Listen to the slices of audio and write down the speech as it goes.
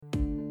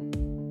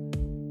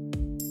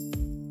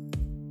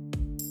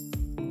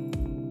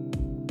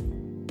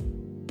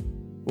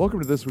Welcome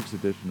to this week's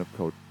edition of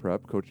Coach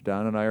Prep. Coach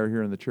Don and I are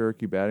here in the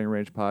Cherokee Batting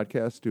Range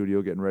podcast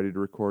studio getting ready to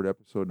record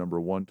episode number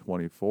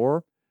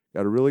 124.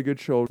 Got a really good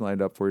show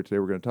lined up for you today.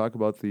 We're going to talk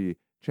about the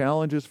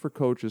challenges for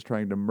coaches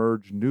trying to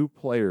merge new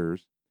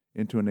players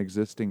into an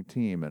existing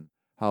team and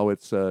how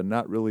it's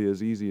not really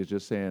as easy as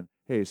just saying,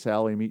 hey,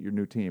 Sally, meet your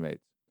new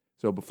teammates.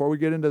 So before we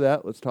get into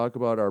that, let's talk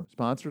about our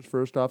sponsors.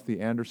 First off,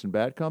 the Anderson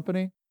Bat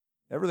Company.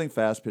 Everything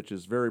Fast Pitch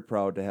is very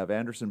proud to have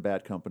Anderson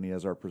Bat Company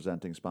as our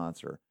presenting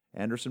sponsor.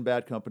 Anderson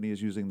Bat Company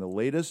is using the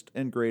latest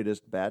and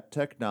greatest bat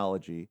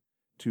technology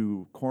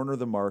to corner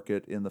the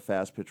market in the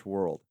fast pitch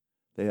world.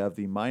 They have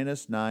the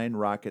 -9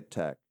 Rocket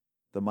Tech,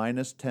 the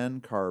 -10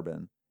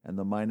 Carbon, and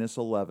the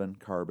 -11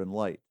 Carbon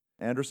Light.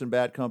 Anderson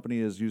Bat Company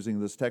is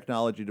using this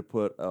technology to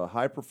put a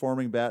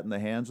high-performing bat in the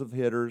hands of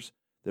hitters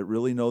that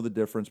really know the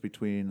difference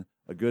between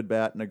a good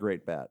bat and a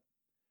great bat.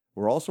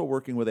 We're also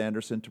working with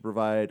Anderson to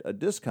provide a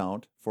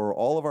discount for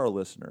all of our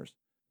listeners.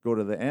 Go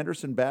to the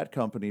Anderson Bat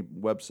Company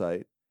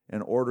website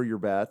and order your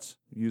bats.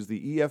 Use the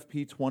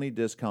EFP20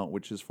 discount,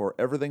 which is for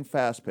everything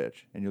fast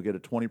pitch, and you'll get a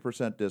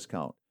 20%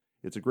 discount.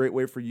 It's a great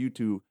way for you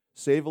to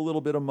save a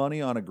little bit of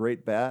money on a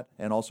great bat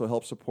and also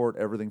help support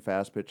everything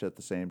fast pitch at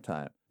the same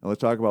time. Now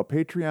let's talk about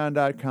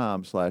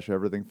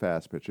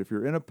patreon.com/everythingfastpitch. If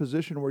you're in a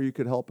position where you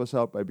could help us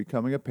out by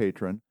becoming a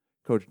patron,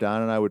 Coach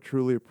Don and I would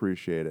truly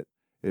appreciate it.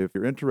 If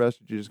you're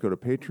interested, you just go to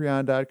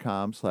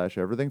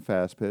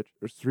patreon.com/everythingfastpitch.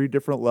 There's 3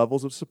 different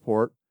levels of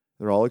support.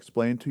 They're all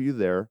explained to you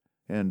there.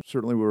 And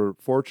certainly we're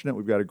fortunate.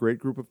 We've got a great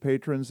group of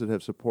patrons that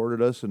have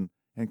supported us and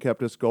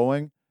kept us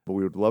going. But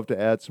we would love to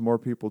add some more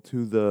people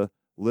to the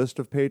list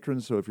of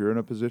patrons. So if you're in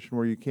a position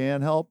where you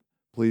can help,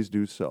 please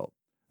do so.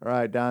 All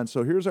right, Don,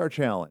 so here's our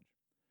challenge.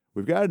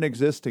 We've got an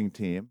existing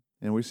team,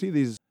 and we see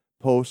these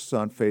posts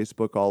on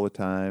Facebook all the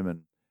time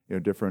and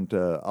different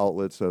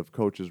outlets of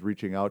coaches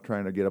reaching out,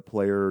 trying to get a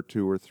player or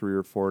 2 or 3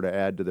 or 4 to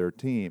add to their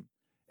team.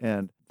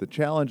 And the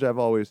challenge I've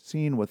always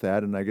seen with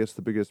that, and I guess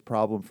the biggest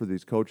problem for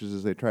these coaches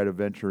as they try to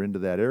venture into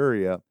that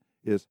area,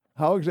 is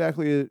how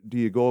exactly do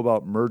you go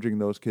about merging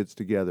those kids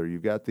together?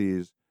 You've got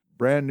these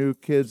brand new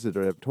kids that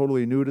are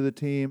totally new to the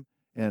team,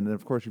 and then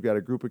of course you've got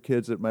a group of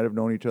kids that might have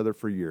known each other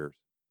for years.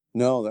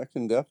 No, that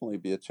can definitely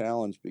be a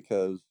challenge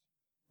because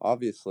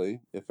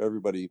obviously if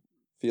everybody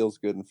feels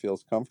good and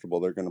feels comfortable,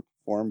 they're going to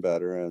perform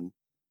better. And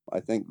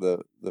I think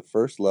the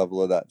first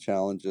level of that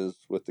challenge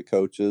is with the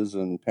coaches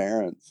and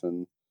parents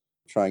and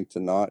trying to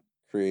not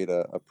create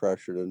a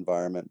pressured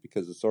environment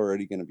because it's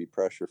already going to be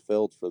pressure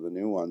filled for the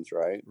new ones,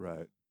 right?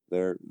 Right.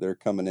 They're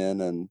coming in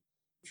and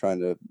trying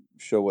to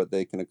show what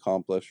they can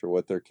accomplish or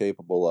what they're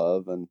capable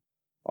of. And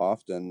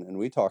often, and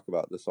we talk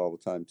about this all the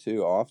time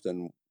too,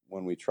 often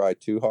when we try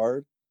too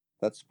hard,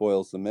 that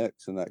spoils the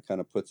mix and that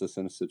kind of puts us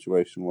in a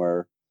situation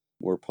where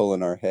we're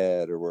pulling our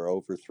head or we're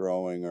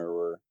overthrowing or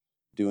we're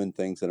doing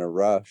things in a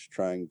rush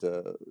trying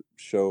to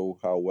show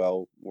how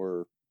well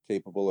we're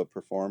capable of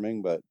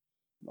performing. But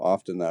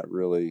often that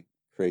really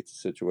creates a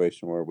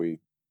situation where we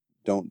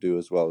don't do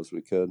as well as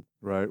we could.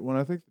 Right. Well,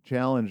 I think the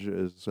challenge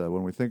is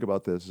when we think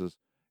about this is,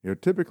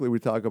 typically we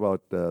talk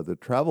about the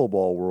travel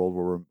ball world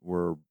where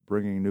we're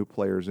bringing new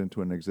players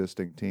into an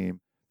existing team,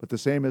 but the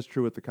same is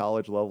true at the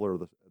college level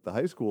or the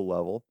high school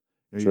level.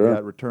 Sure. You've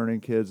got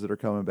returning kids that are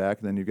coming back,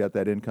 and then you've got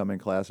that incoming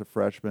class of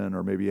freshmen,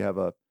 or maybe you have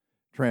a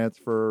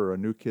transfer or a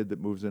new kid that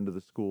moves into the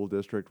school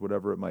district,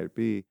 whatever it might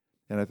be.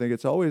 And I think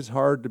it's always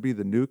hard to be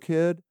the new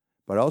kid,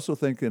 but I also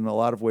think in a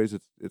lot of ways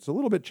it's a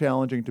little bit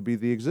challenging to be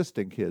the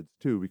existing kids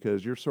too,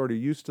 because you're sort of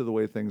used to the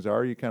way things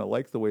are. You kind of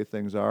like the way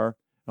things are.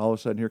 And all of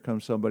a sudden here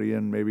comes somebody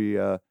in maybe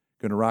going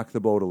to rock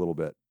the boat a little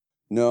bit.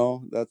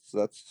 No, that's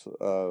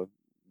a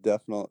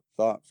definite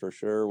thought for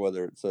sure,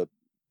 whether it's a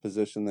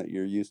position that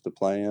you're used to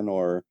playing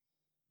or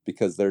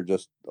because they're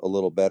just a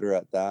little better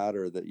at that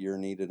or that you're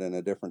needed in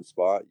a different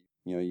spot.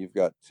 You've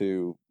got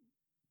to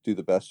do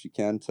the best you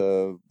can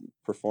to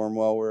perform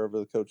well wherever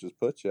the coaches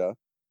put you.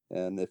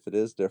 And if it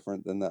is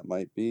different, then that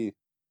might be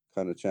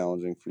kind of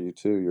challenging for you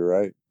too. You're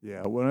right.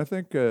 Yeah. Well, I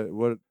think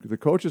what the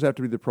coaches have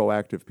to be the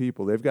proactive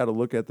people. They've got to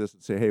look at this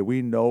and say, hey,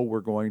 we know we're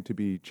going to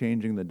be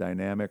changing the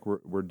dynamic.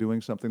 We're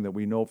doing something that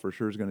we know for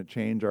sure is going to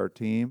change our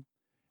team.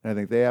 And I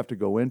think they have to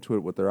go into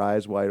it with their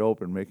eyes wide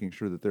open, making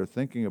sure that they're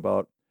thinking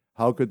about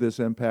how could this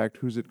impact,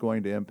 who's it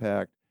going to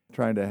impact,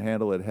 trying to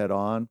handle it head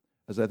on.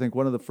 As I think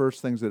one of the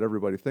first things that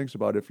everybody thinks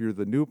about if you're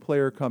the new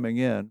player coming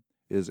in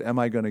is, am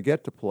I going to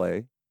get to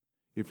play?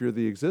 If you're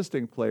the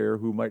existing player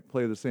who might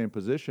play the same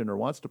position or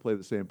wants to play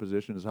the same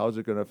position, is how is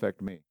it going to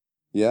affect me?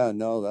 Yeah,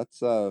 no,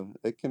 that's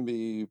it can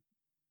be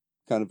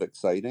kind of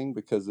exciting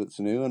because it's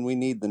new and we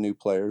need the new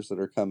players that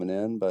are coming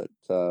in. But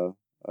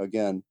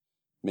again,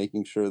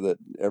 making sure that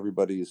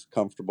everybody's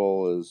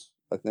comfortable is,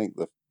 I think,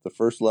 the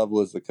first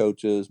level is the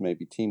coaches,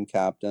 maybe team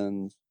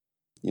captains,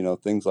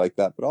 things like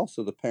that, but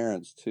also the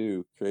parents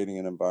too, creating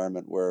an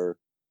environment where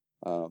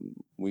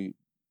we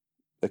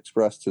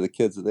express to the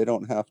kids that they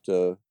don't have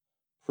to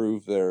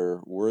prove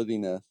their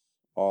worthiness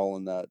all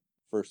in that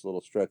first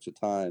little stretch of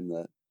time,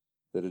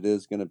 that it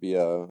is going to be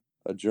a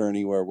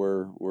journey where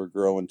we're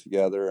growing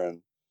together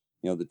and,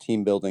 the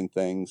team building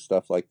things,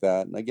 stuff like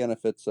that. And again,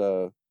 if it's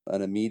a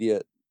an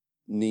immediate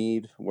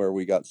need where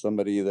we got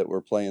somebody that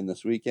we're playing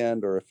this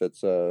weekend, or if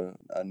it's a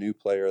new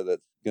player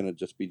that's going to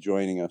just be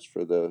joining us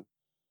for the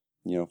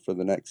for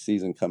the next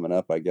season coming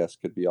up, I guess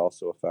could be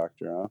also a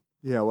factor, huh?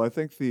 Yeah, well, I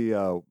think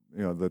the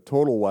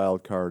total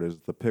wild card is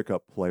the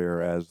pickup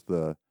player as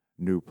the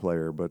new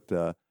player, but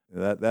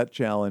that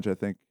challenge I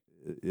think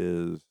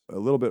is a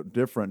little bit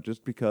different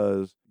just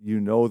because you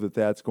know that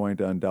that's going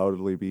to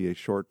undoubtedly be a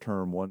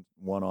short-term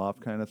one-off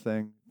kind of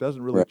thing.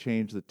 Doesn't really Right.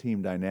 change the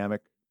team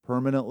dynamic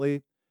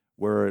permanently,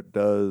 where it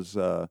does.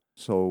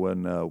 So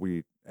when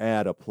we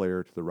add a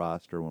player to the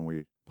roster, when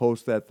we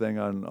post that thing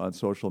on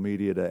social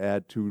media to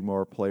add two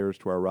more players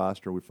to our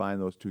roster, we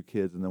find those two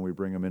kids and then we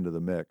bring them into the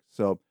mix.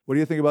 So what do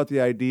you think about the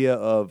idea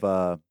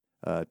of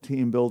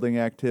team building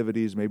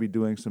activities, maybe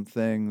doing some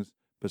things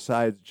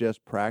besides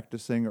just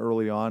practicing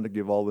early on to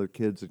give all the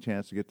kids a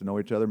chance to get to know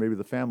each other, maybe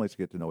the families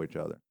get to know each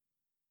other?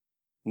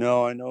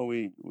 No, I know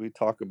we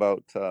talk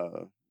about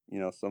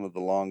some of the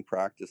long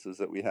practices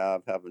that we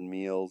have, having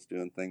meals,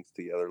 doing things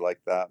together like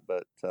that,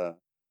 but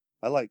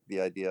I like the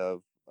idea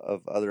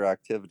of other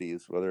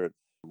activities, whether it's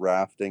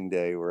rafting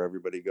day where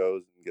everybody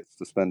goes and gets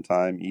to spend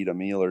time, eat a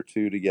meal or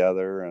two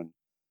together, and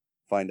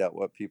find out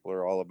what people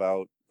are all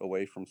about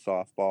away from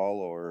softball,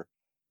 or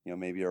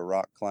maybe a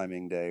rock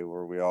climbing day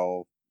where we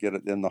all get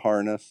it in the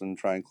harness and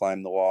try and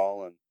climb the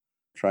wall and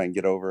try and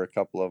get over a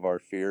couple of our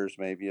fears,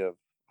 maybe of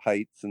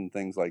heights and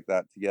things like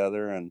that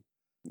together. And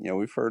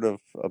we've heard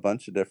of a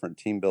bunch of different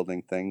team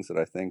building things that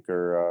I think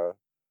are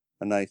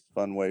a nice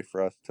fun way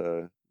for us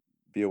to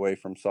be away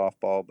from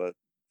softball but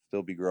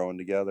still be growing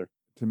together.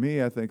 To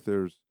me, I think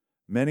there's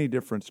many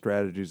different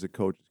strategies that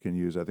coaches can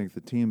use. I think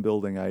the team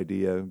building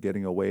idea,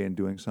 getting away and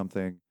doing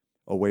something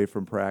away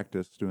from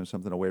practice, doing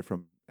something away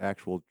from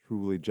actual,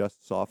 truly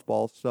just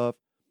softball stuff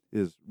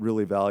is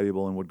really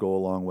valuable and would go a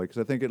long way because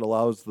I think it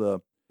allows the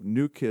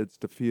new kids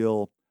to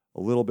feel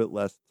a little bit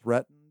less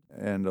threatened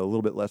and a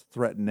little bit less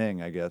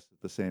threatening, I guess,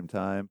 at the same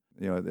time.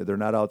 They're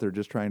not out there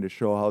just trying to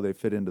show how they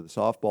fit into the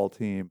softball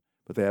team,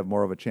 but they have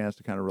more of a chance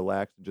to kind of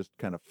relax and just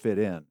kind of fit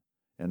in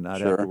and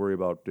not have to Sure. worry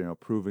about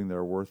proving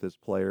their worth as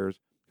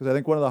players. Because I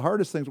think one of the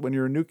hardest things when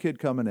you're a new kid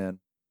coming in,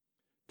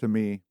 to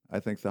me,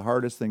 I think the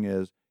hardest thing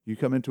is you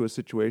come into a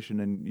situation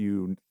and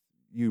you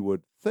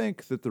would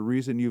think that the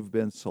reason you've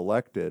been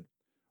selected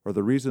or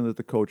the reason that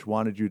the coach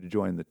wanted you to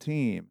join the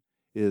team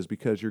is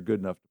because you're good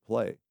enough to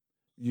play.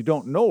 You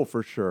don't know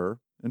for sure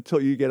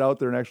until you get out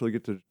there and actually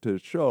get to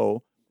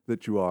show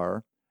that you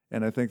are.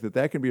 And I think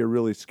that can be a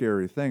really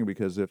scary thing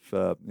because if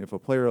a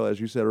player, as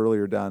you said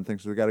earlier, Don,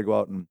 thinks they've got to go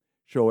out and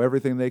show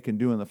everything they can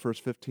do in the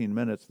first 15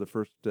 minutes, the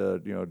first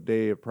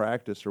day of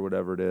practice or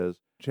whatever it is,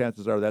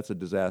 chances are that's a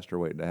disaster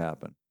waiting to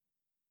happen.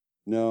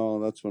 No,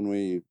 that's when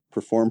we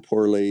perform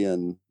poorly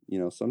and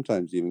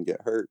sometimes even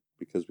get hurt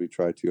because we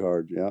try too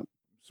hard. Yeah.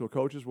 So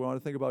coaches, we want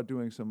to think about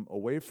doing some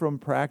away from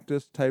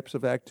practice types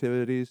of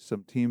activities,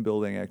 some team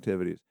building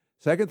activities.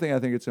 Second thing I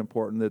think it's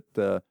important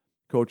that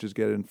coaches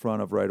get in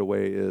front of right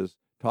away is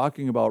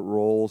talking about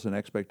roles and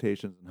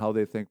expectations and how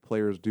they think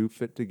players do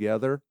fit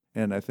together.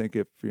 And I think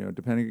if,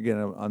 depending again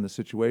on the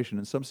situation,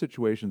 in some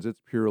situations it's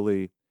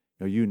purely,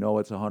 it's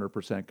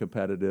 100%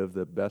 competitive.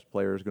 The best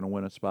player is going to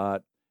win a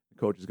spot. The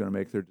coach is going to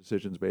make their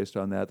decisions based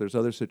on that. There's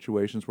other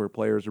situations where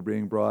players are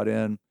being brought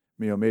in,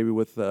 maybe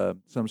with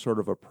some sort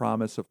of a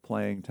promise of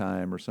playing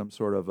time or some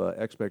sort of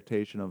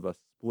expectation of a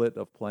split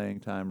of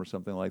playing time or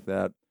something like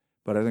that.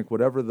 But I think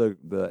whatever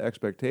the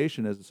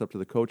expectation is, it's up to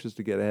the coaches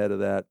to get ahead of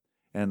that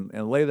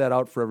and lay that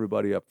out for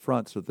everybody up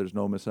front so that there's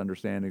no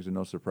misunderstandings and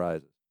no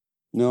surprises.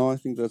 No, I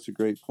think that's a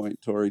great point,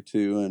 Tori,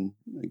 too. And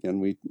again,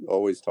 we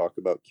always talk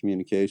about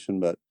communication,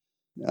 but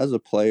as a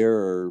player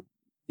or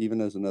even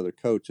as another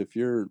coach, if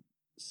you're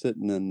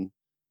sitting and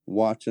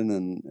watching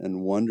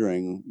and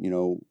wondering,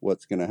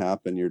 what's going to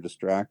happen, you're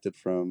distracted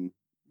from,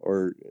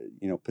 or,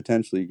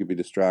 potentially you could be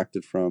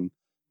distracted from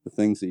the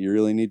things that you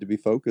really need to be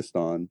focused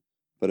on.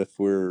 But if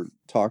we're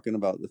talking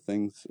about the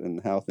things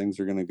and how things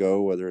are going to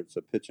go, whether it's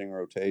a pitching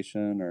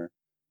rotation or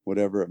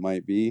whatever it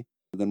might be,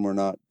 then we're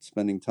not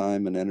spending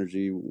time and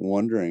energy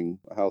wondering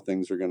how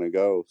things are going to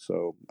go.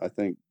 So I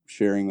think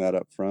sharing that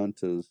up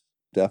front is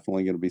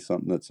definitely going to be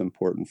something that's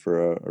important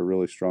for a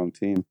really strong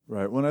team.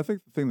 Right. Well, I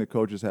think the thing that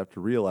coaches have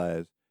to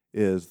realize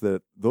is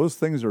that those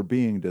things are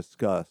being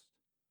discussed,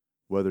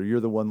 whether you're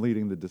the one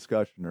leading the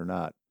discussion or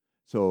not.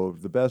 So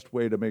the best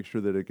way to make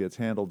sure that it gets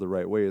handled the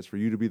right way is for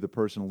you to be the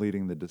person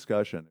leading the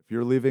discussion. If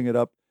you're leaving it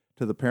up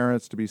to the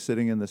parents to be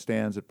sitting in the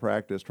stands at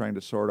practice trying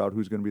to sort out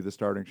who's going to be the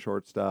starting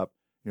shortstop,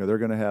 they're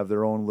going to have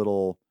their own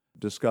little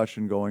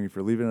discussion going. If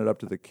you're leaving it up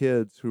to the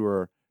kids who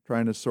are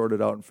trying to sort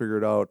it out and figure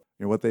it out,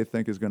 what they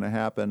think is going to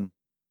happen,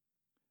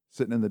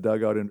 sitting in the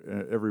dugout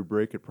in every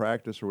break at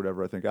practice or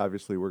whatever, I think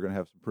obviously we're going to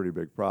have some pretty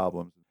big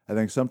problems. I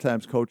think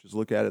sometimes coaches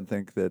look at it and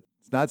think that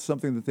it's not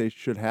something that they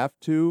should have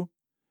to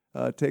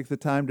take the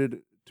time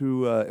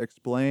to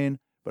explain.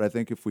 But I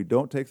think if we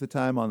don't take the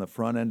time on the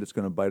front end, it's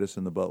going to bite us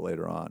in the butt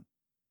later on.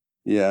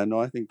 Yeah, no,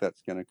 I think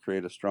that's going to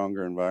create a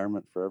stronger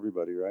environment for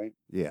everybody, right?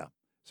 Yeah.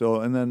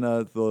 So, and then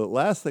the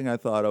last thing I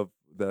thought of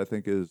that I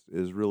think is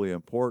really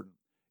important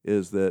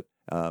is that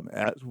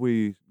as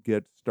we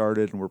get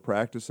started and we're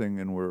practicing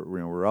and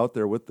we're out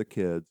there with the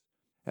kids,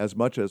 as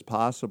much as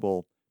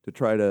possible to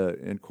try to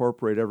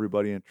incorporate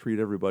everybody and treat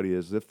everybody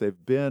as if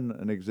they've been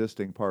an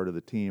existing part of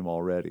the team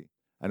already.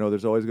 I know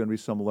there's always going to be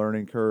some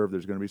learning curve.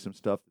 There's going to be some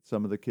stuff that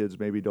some of the kids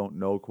maybe don't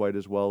know quite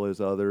as well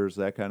as others.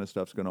 That kind of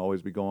stuff's going to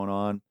always be going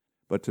on.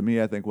 But to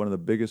me, I think one of the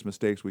biggest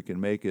mistakes we can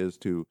make is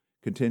to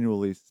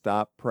continually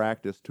stop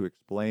practice to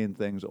explain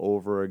things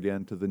over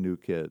again to the new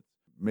kids.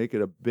 Make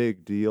it a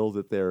big deal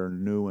that they're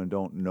new and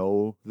don't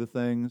know the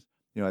things.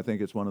 I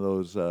think it's one of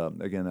those,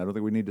 again, I don't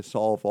think we need to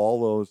solve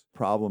all those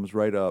problems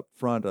right up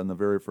front on the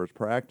very first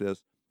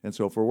practice. And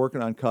so if we're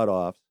working on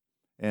cutoffs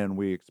and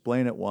we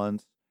explain it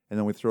once, and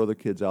then we throw the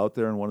kids out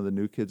there and one of the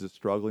new kids is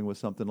struggling with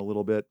something a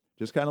little bit,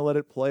 just kind of let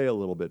it play a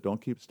little bit.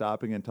 Don't keep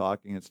stopping and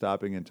talking and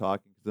stopping and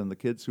talking. Then the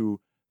kids who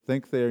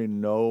think they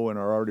know and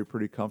are already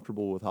pretty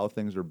comfortable with how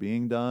things are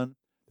being done,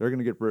 they're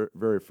going to get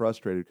very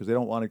frustrated because they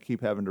don't want to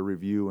keep having to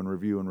review and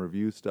review and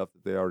review stuff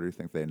that they already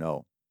think they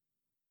know.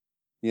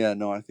 Yeah,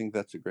 no, I think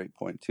that's a great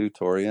point too,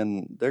 Tori.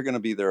 And they're going to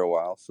be there a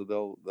while, so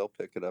they'll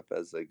pick it up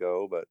as they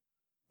go. But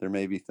there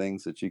may be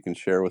things that you can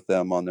share with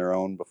them on their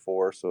own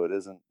before, so it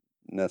isn't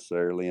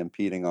necessarily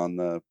impeding on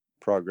the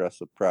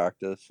progress of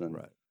practice. And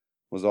Right.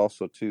 was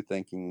also too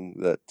thinking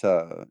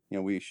that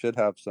we should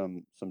have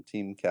some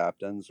team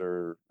captains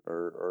or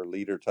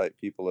leader type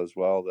people as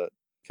well that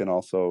can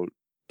also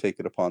take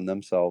it upon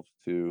themselves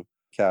to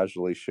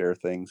casually share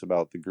things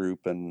about the group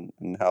and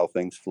how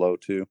things flow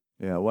too.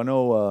 Yeah, well, I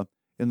know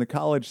in the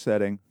college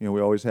setting, we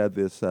always had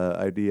this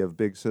idea of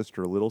big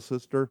sister, little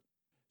sister,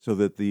 so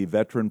that the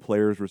veteran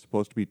players were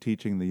supposed to be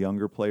teaching the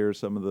younger players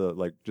some of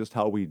the, just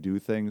how we do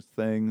things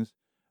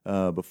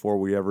before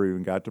we ever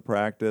even got to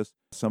practice.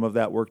 Some of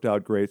that worked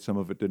out great. Some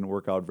of it didn't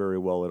work out very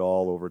well at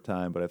all over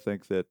time. But I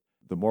think that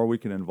the more we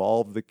can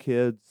involve the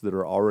kids that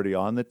are already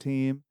on the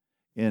team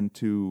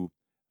into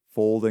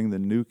folding the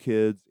new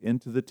kids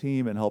into the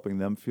team and helping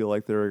them feel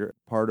like they're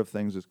part of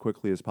things as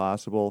quickly as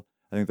possible,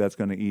 I think that's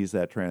going to ease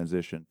that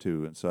transition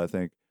too. And so I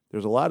think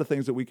there's a lot of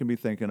things that we can be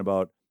thinking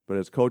about, but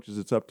as coaches,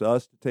 it's up to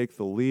us to take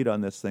the lead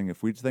on this thing.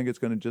 If we think it's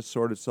going to just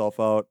sort itself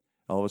out,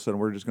 all of a sudden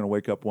we're just going to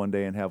wake up one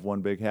day and have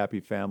one big happy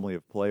family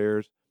of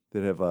players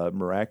that have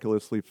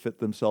miraculously fit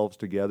themselves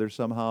together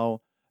somehow,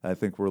 I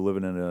think we're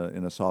living in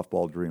a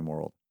softball dream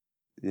world.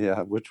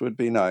 Yeah, which would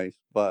be nice,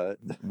 but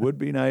would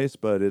be nice,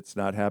 but it's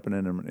not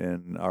happening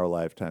in our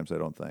lifetimes, I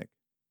don't think.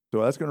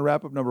 So that's going to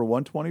wrap up number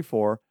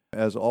 124.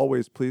 As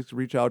always, please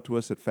reach out to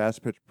us at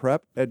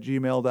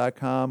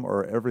fastpitchprep@gmail.com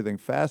or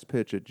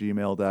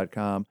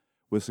everythingfastpitch@gmail.com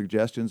with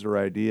suggestions or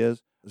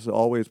ideas. As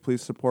always,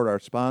 please support our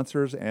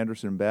sponsors,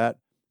 Anderson Bat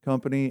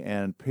Company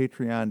and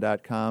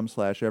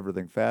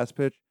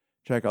patreon.com/everythingfastpitch.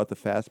 Check out the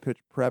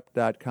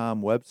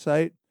fastpitchprep.com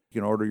website. You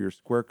can order your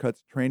Square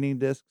Cuts training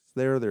discs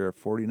there. They're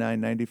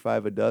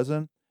 $49.95 a dozen,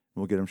 and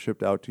we'll get them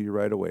shipped out to you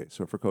right away.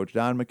 So for Coach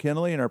Don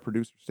McKinley and our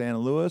producer, Stan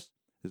Lewis,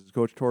 this is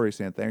Coach Tori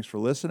saying thanks for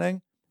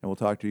listening, and we'll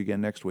talk to you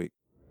again next week.